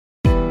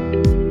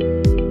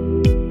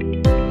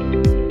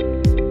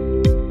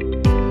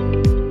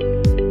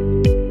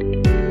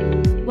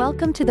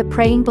Welcome to the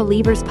Praying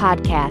Believers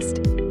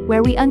podcast,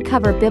 where we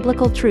uncover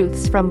biblical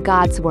truths from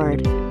God's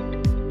Word.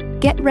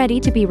 Get ready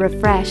to be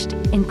refreshed,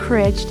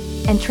 encouraged,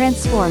 and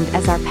transformed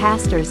as our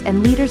pastors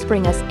and leaders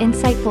bring us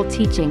insightful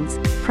teachings,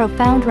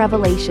 profound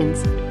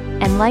revelations,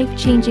 and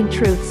life-changing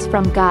truths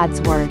from God's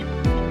Word.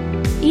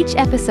 Each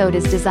episode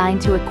is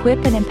designed to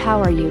equip and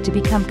empower you to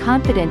become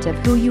confident of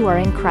who you are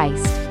in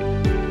Christ.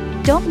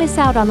 Don't miss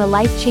out on the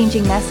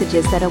life-changing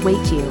messages that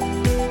await you.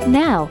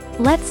 Now,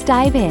 let's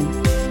dive in.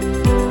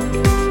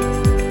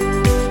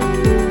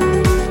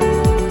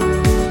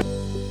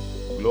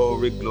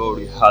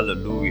 Glory,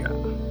 hallelujah.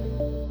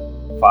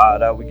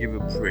 Father, we give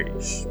you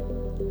praise.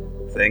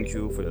 Thank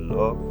you for your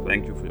love.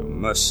 Thank you for your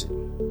mercy.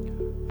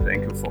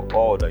 Thank you for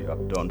all that you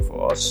have done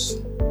for us.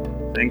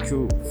 Thank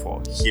you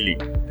for healing.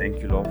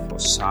 Thank you, Lord, for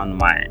sound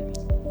mind.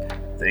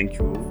 Thank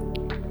you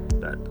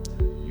that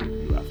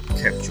you have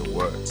kept your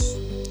words.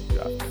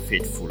 You are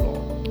faithful,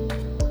 Lord.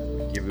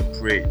 We give you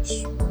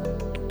praise.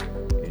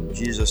 In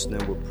Jesus'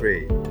 name we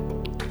pray.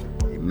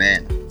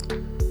 Amen.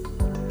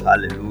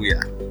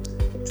 Hallelujah.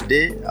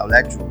 Today, I would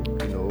like to,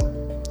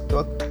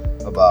 talk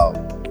about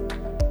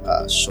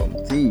some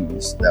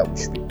things that we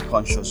should be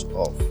conscious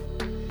of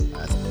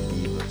as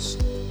believers.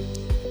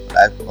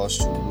 I'd like us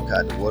to look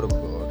at the Word of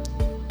God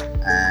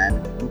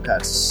and look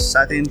at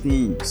certain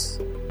things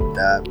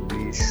that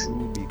we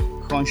should be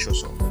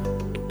conscious of,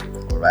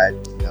 alright,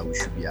 that we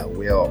should be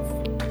aware of.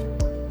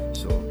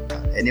 So,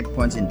 at any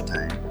point in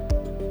time,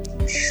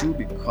 we should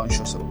be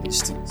conscious of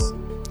these things,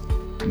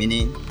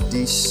 meaning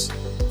these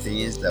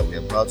things that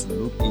we're about to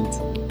look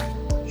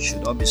into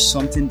should not be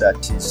something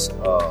that is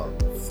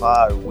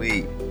far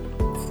away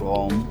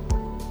from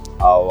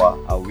our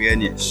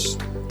awareness.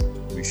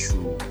 We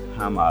should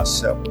harm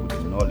ourselves with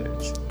the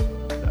knowledge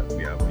that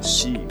we have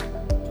received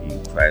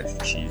in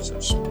Christ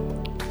Jesus.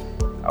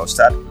 I'll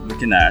start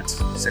looking at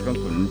 2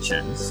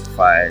 Corinthians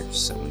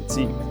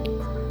 5:17.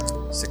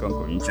 2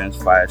 Corinthians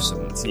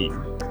 5:17.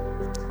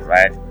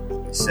 Right?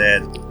 It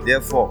said,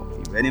 "Therefore,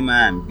 if any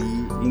man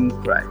be in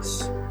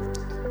Christ,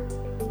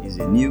 is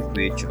a new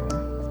creature.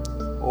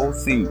 All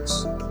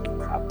things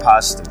are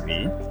passed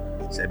away.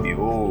 Say,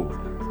 behold,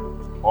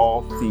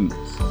 all things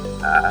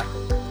are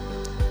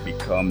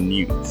become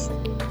new." Say,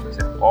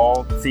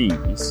 all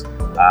things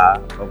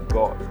are of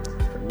God,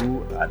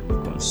 who had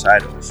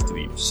reconciled us to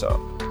himself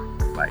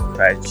by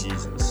Christ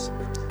Jesus,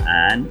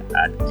 and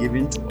had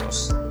given to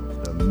us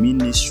the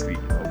ministry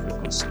of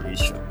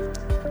reconciliation.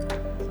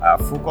 Our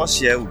focus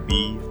here will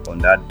be on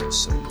that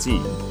verse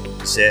 17.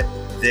 It said,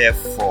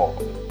 "Therefore,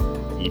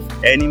 if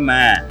any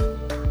man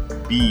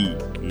be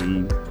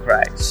in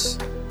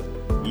Christ,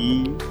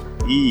 he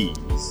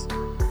is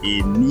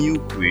a new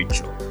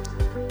creature.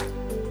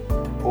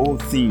 All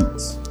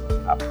things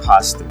are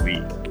passed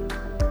away.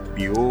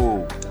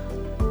 Behold,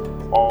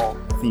 all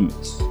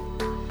things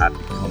are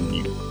become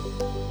new."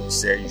 He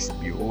said you should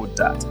behold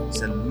that. He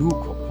said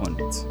look upon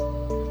it.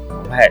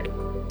 Alright.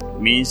 It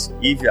means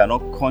if you are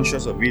not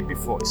conscious of it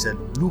before, he said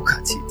look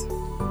at it.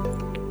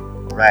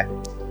 Alright.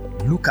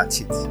 Look at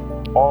it.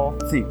 All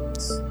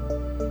things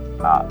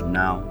are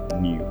now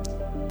new.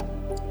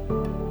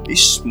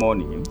 This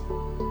morning,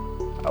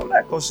 I would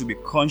like us to be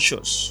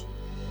conscious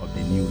of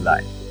the new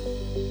life.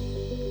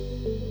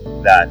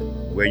 That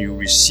when you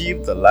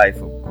receive the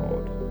life of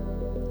God,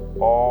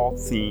 all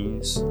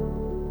things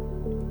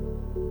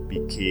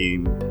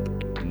became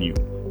new.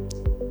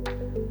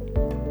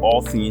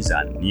 All things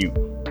are new.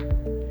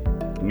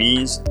 It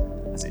means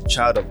as a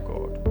child of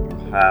God, you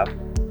have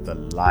the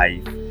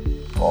life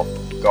of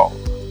God.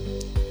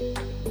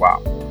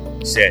 Wow.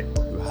 He said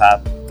you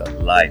have the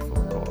life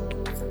of God.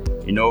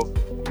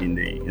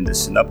 In the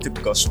synoptic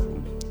gospel,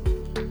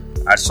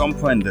 at some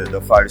point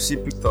the Pharisee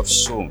picked up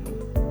stone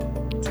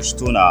to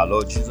stone our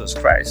Lord Jesus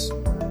Christ.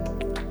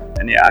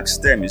 And he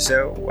asked them, he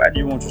said, "Why do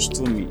you want to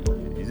stone me?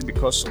 Is it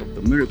because of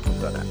the miracles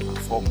that I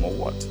perform or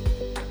what?"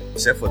 He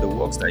said, "For the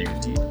works that you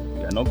did,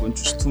 we are not going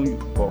to stone you,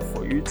 but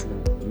for you to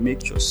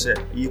make yourself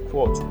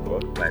equal to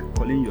God by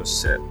calling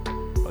yourself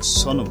a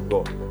son of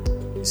God."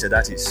 He said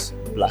that is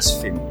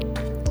blasphemy.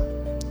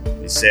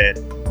 He said,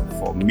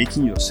 for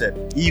making yourself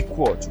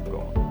equal to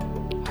God.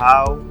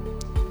 How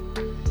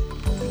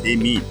do they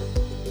mean?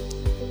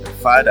 The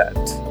fact that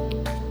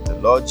the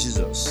Lord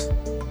Jesus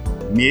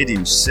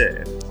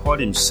called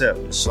himself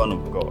the Son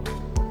of God.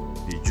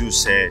 The Jews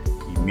said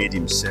he made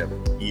himself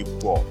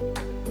equal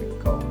with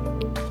God.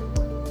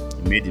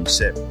 He made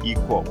himself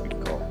equal with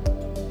God.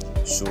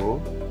 So,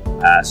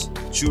 as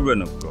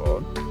children of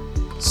God,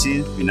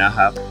 since we now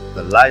have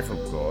the life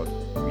of God,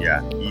 we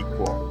are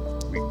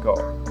equal with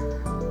God.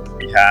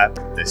 We have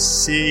the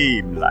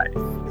same life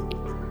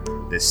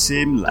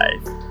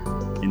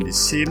in the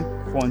same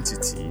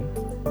quantity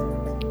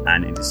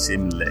and in the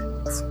same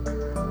length.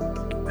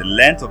 The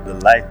length of the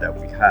life that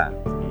we have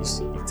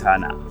is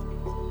eternal.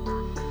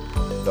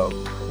 The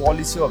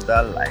quality of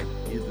that life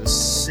is the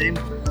same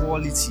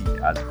quality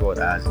as God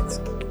has it.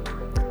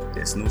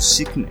 There's no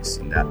sickness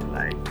in that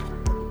life.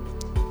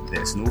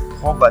 There's no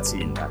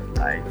poverty in that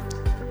life.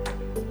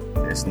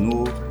 There's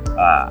no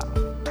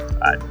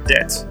are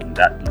death in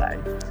that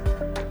life,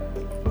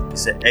 he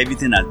said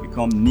everything has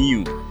become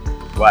new.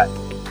 Why?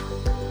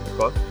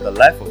 Because the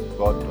life of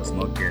God does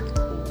not get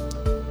old.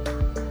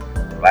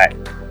 Right?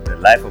 The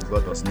life of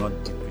God does not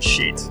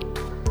depreciate.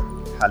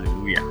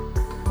 Hallelujah.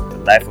 The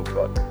life of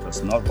God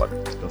does not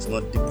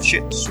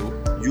depreciate. So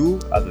you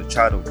as a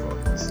child of God,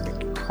 you should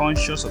be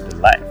conscious of the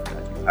life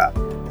that you have.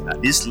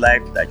 That this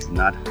life that you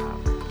not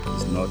have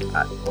is not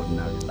an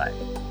ordinary life.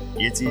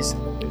 It is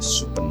the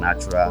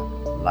supernatural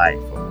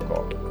life of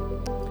God.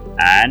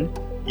 And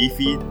if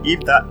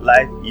that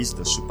life is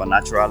the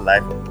supernatural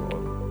life of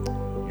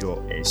God,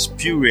 your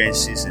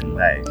experiences in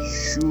life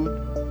should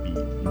be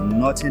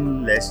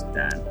nothing less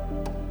than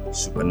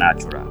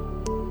supernatural.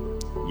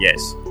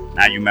 Yes.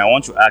 Now you might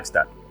want to ask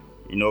that,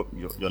 your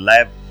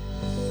life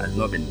has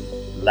not been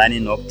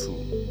lining up to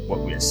what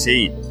we are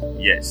saying.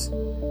 Yes.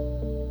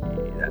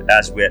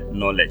 That's where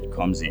knowledge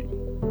comes in.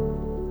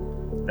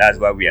 That's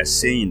why we are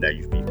saying that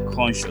you be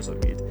conscious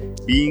of it.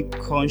 Being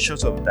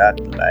conscious of that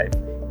life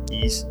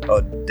is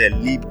a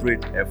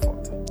deliberate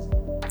effort.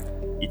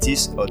 It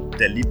is a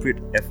deliberate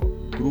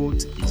effort.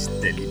 Growth is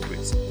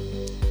deliberate.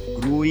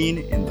 Growing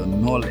in the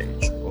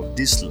knowledge of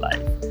this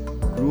life,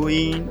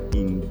 growing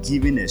in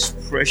giving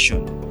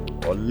expression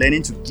or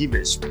learning to give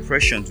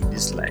expression to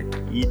this life,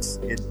 it's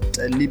a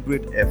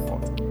deliberate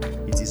effort.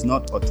 It is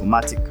not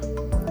automatic.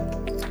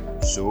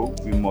 So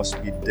we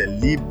must be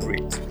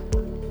deliberate,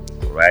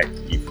 right,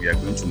 if we are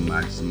going to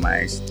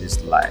maximize this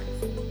life.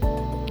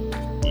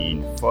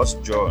 In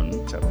 1 John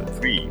chapter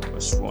 3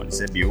 verse 1, it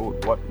said,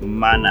 "Behold, what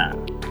manner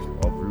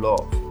of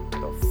love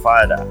the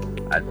Father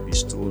had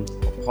bestowed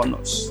upon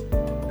us,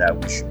 that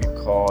we should be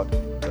called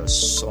the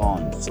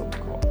sons of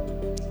God."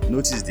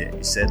 Notice there,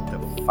 it said the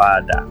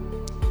Father.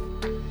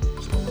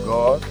 So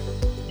God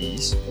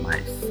is my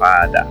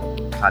Father.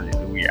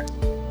 Hallelujah.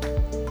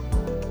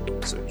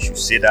 So you should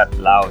say that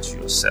loud to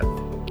yourself.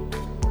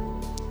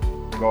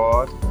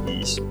 God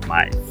is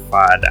my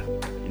Father.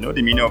 You know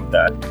the meaning of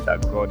that is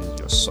that God is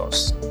your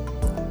source.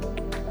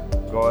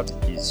 God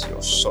is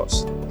your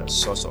source, the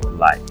source of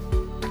life,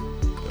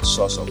 the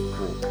source of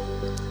hope,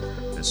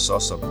 the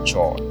source of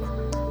joy.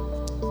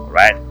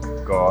 Alright?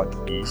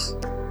 God is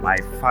my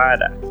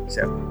Father. He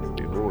said,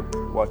 "Behold,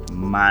 what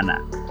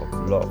manner of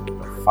love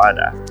the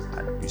Father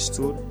had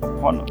bestowed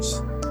upon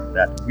us,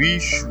 that we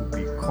should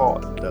be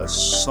called the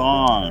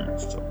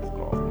sons of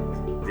God.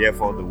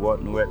 Therefore the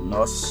world knoweth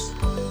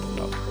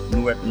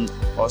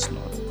us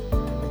not,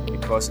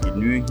 because it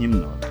knew him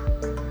not.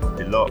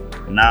 Beloved,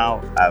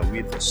 now are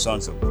we the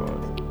sons of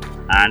God,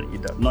 and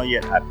it does not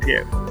yet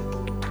appear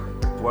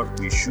what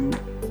we shall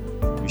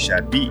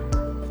be.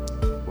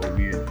 But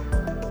we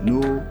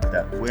know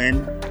that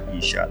when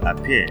he shall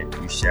appear,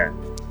 we shall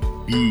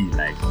be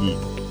like him,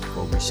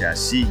 for we shall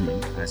see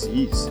him as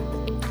he is."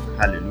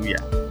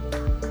 Hallelujah.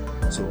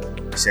 So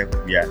he said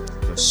we are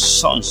the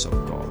sons of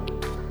God,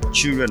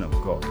 children of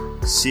God,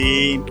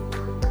 same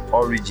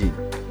origin,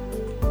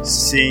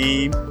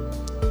 same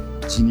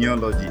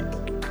genealogy,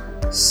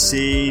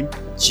 same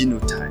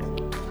genotype.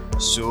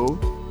 So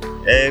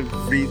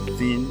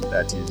everything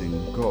that is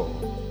in God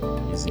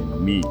is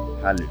in me.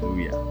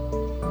 Hallelujah.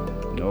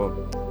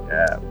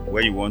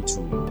 Where you want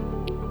to,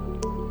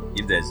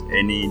 if there's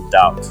any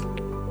doubt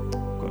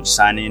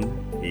concerning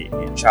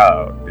a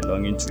child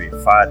belonging to a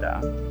father,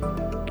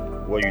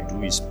 what you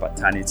do is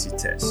paternity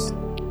test,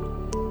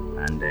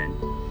 and then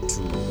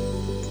to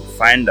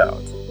find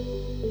out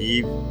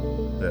if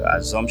the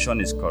assumption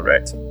is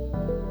correct.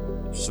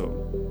 So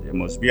there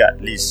must be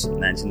at least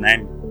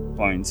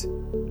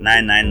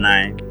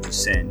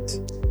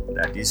 99.999%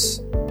 that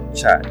this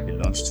child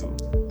belongs to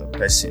the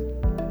person.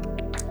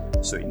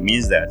 So it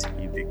means that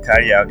if they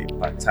carry out a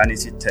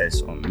paternity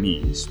test on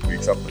me,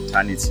 spiritual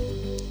paternity,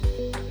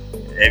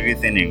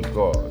 everything in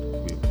God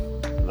will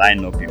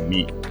line up in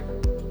me.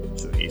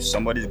 So if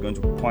somebody is going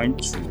to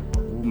point to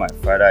who my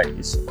father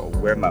is or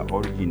where my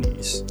origin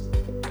is,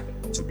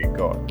 to be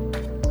God.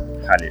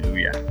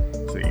 Hallelujah.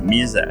 So it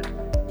means that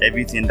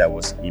everything that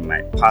was in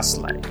my past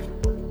life,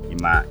 in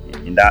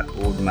that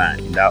old man,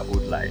 in that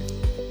old life,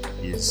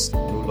 is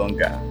no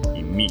longer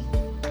in me.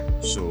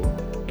 So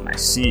my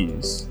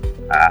sins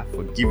are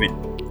forgiven,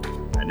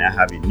 and I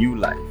have a new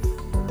life.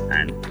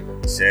 And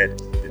he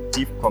said, "The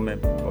thief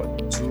cometh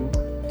but to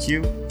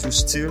kill, to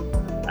steal,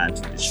 and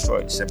to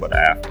destroy." He said, "But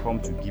I have come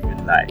to give you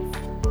life,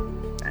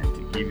 and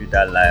to give you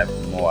that life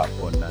more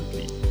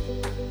abundantly."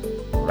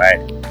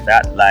 Right?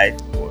 That life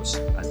was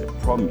as a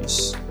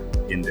promise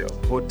in the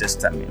Old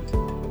Testament,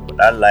 but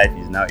that life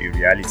is now a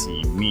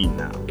reality in me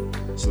now.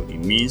 So it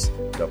means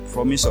the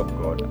promise of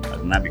God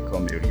has now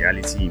become a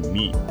reality in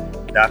me.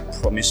 That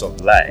promise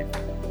of life,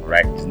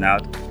 right, is now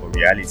a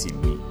reality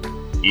in me.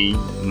 In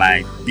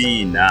my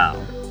being now,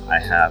 I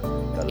have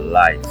the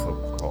life of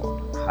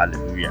God.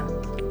 Hallelujah.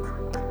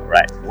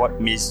 Right?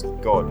 What makes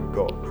God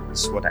God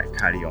is what I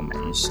carry on my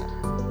inside.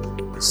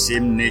 The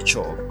same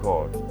nature of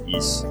God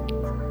is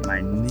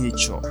my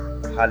nature.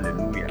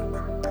 Hallelujah.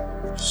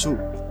 So,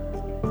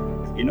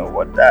 you know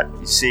what that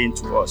is saying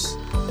to us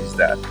is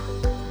that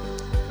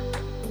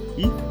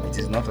if it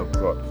is not of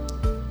God,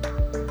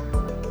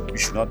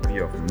 should not be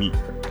of me.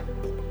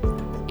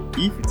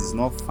 If it is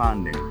not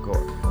found in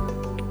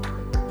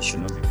God, it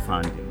should not be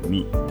found in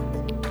me.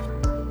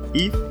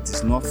 If it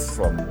is not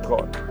from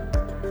God,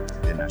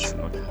 then I should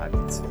not have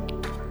it.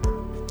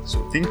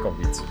 So think of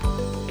it.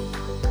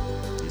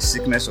 The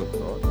sickness of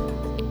God,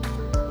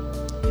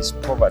 His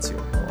poverty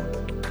of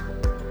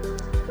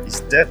God, His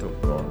death of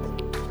God,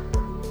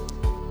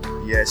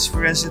 the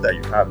experiences that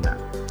you have now,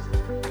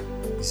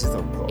 is it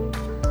of God?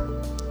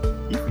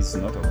 If it's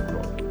not of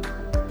God,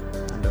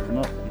 and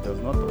it does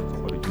not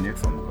originate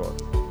from God,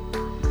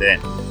 then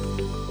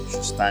you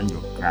should stand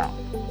your ground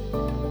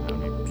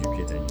and rebuke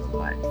it in your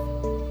life.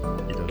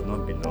 It does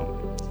not belong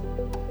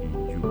in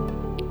you.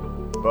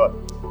 But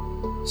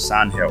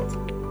sound health,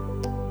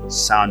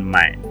 sound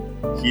mind,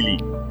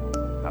 healing,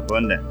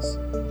 abundance,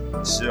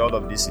 we see all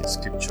of this in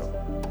Scripture.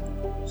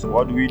 So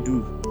what do we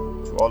do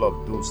to all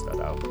of those that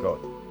are of God?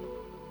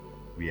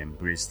 We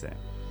embrace them,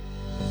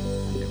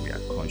 and then we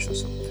are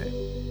conscious of them.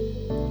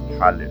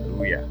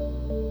 Hallelujah.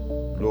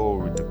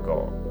 Glory to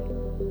God.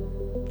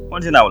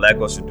 One thing I would like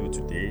us to do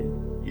today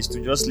is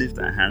to just lift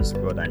our hands to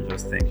God and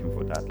just thank Him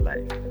for that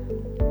life.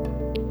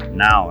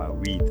 Now are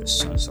we the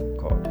sons of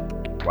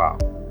God. Wow.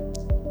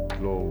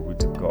 Glory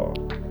to God.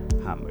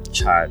 I'm a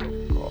child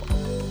of God.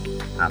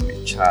 I'm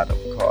a child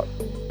of God.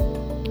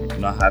 I do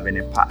not have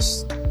any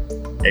past.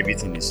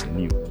 Everything is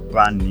new,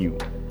 brand new.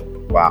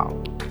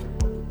 Wow.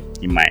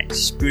 In my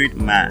spirit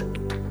man,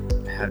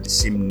 I have the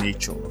same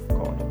nature of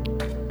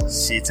God.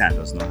 Satan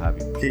does not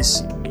have a place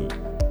in me.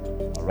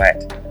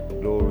 Alright,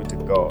 glory to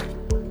God.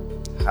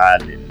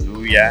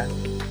 Hallelujah.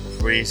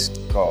 Praise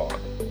God.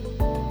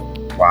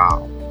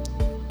 Wow.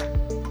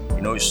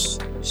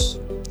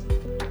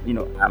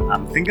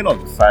 I'm thinking of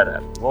the fact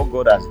that what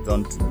God has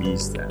done to me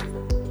is that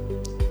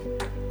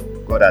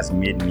God has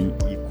made me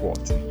equal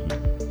to Him.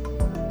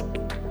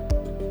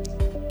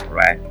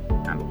 Alright,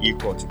 I'm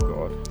equal to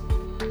God.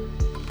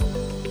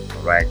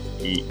 Alright,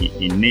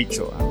 in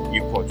nature, I'm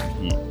equal to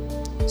Him.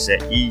 He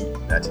said, He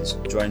that is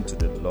joined to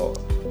the Lord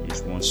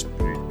is one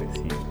spirit with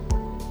Him.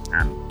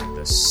 I'm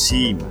the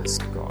same as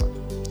God.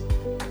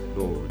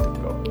 Glory to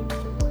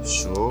God.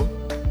 So,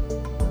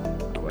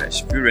 our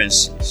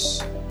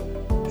experiences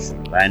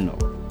should line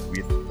up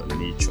with the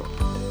nature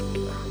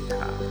that we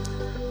have.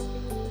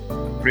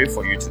 I pray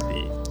for you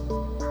today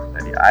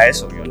that the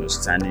eyes of your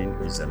understanding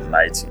is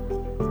enlightened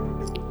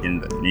in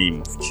the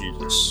name of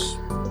Jesus.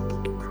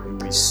 You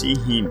will see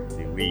Him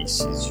the way He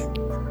sees you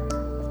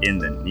in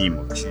the name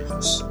of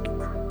Jesus.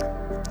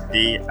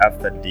 Day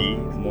after day,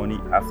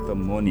 morning after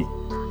morning,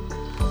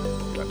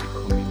 you are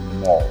becoming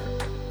more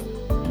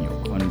in your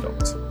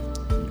conduct,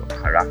 in your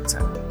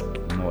character,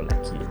 more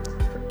like Him.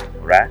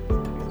 Right?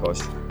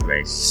 Because you are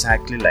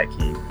exactly like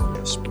Him in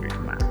your spirit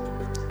man.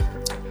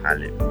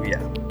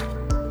 Hallelujah.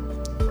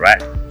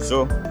 Right?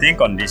 So think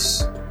on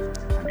this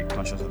and be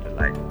conscious of the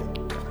life that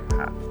you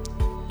have.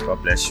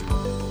 God bless you.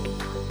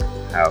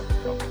 Have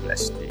a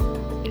blessed day.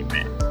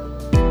 Amen.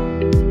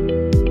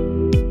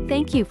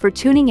 Thank you for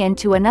tuning in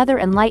to another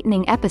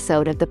enlightening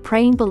episode of the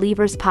Praying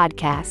Believers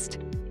podcast.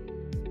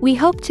 We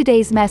hope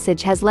today's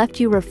message has left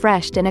you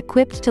refreshed and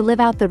equipped to live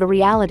out the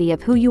reality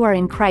of who you are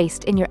in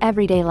Christ in your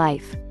everyday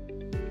life.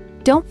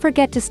 Don't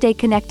forget to stay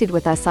connected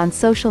with us on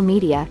social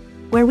media,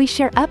 where we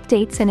share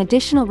updates and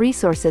additional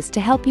resources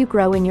to help you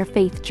grow in your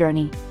faith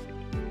journey.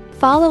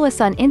 Follow us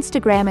on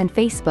Instagram and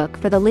Facebook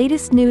for the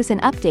latest news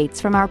and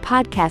updates from our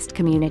podcast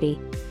community.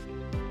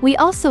 We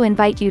also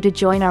invite you to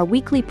join our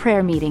weekly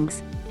prayer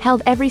meetings,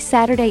 held every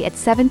Saturday at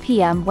 7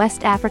 p.m.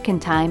 West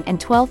African Time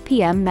and 12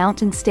 p.m.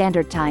 Mountain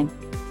Standard Time.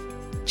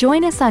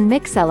 Join us on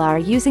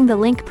Mixlr using the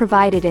link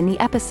provided in the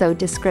episode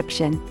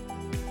description.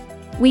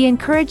 We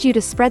encourage you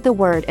to spread the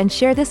word and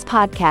share this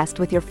podcast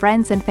with your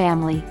friends and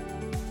family.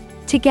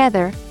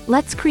 Together,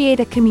 let's create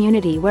a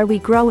community where we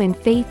grow in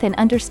faith and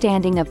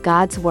understanding of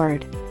God's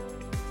Word.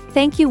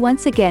 Thank you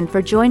once again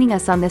for joining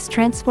us on this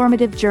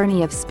transformative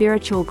journey of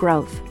spiritual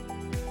growth.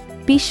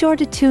 Be sure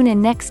to tune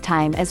in next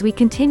time as we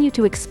continue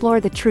to explore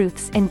the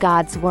truths in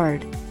God's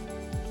Word.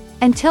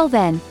 Until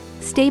then,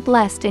 stay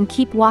blessed and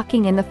keep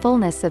walking in the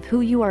fullness of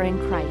who you are in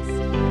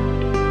Christ.